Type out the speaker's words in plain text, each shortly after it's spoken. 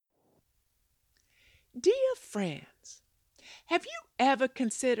Dear friends, have you ever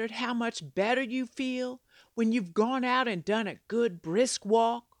considered how much better you feel when you've gone out and done a good brisk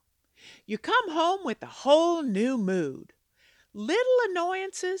walk? You come home with a whole new mood. Little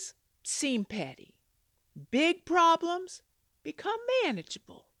annoyances seem petty, big problems become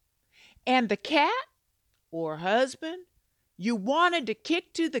manageable. And the cat or husband you wanted to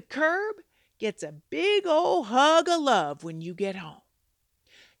kick to the curb gets a big old hug of love when you get home.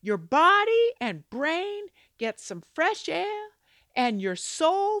 Your body and brain get some fresh air, and your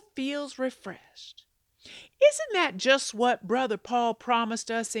soul feels refreshed. Isn't that just what Brother Paul promised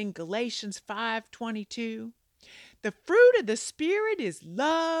us in Galatians 5:22? The fruit of the Spirit is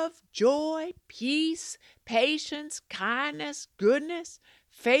love, joy, peace, patience, kindness, goodness,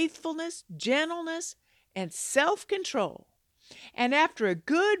 faithfulness, gentleness, and self control. And after a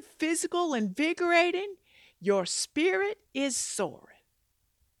good physical invigorating, your spirit is soaring.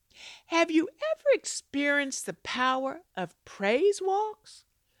 Have you ever experienced the power of praise walks?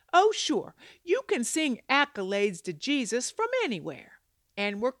 Oh, sure, you can sing accolades to Jesus from anywhere.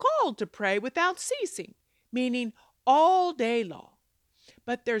 And we're called to pray without ceasing, meaning all day long.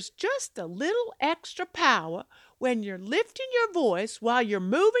 But there's just a little extra power when you're lifting your voice while you're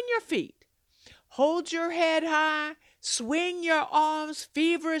moving your feet. Hold your head high, swing your arms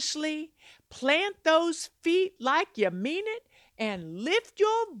feverishly, plant those feet like you mean it, and lift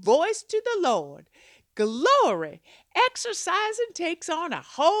your voice to the Lord. Glory! Exercising takes on a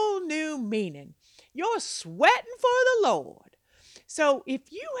whole new meaning. You're sweating for the Lord. So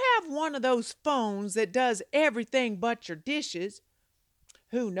if you have one of those phones that does everything but your dishes,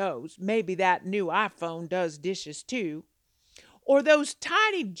 who knows, maybe that new iPhone does dishes too, or those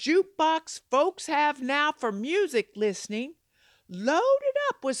tiny jukebox folks have now for music listening, load it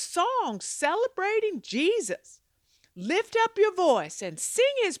up with songs celebrating Jesus. Lift up your voice and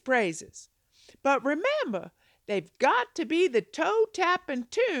sing his praises. But remember, they've got to be the toe tapping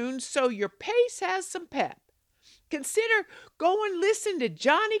tunes so your pace has some pep. Consider going listen to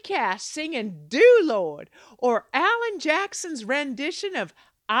Johnny Cash singing Do Lord or Alan Jackson's rendition of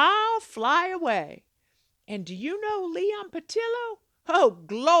I'll Fly Away. And do you know Leon Patillo? Oh,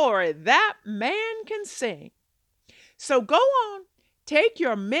 glory, that man can sing. So go on, take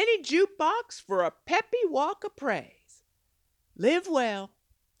your mini jukebox for a peppy walk of praise. Live well,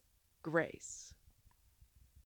 Grace.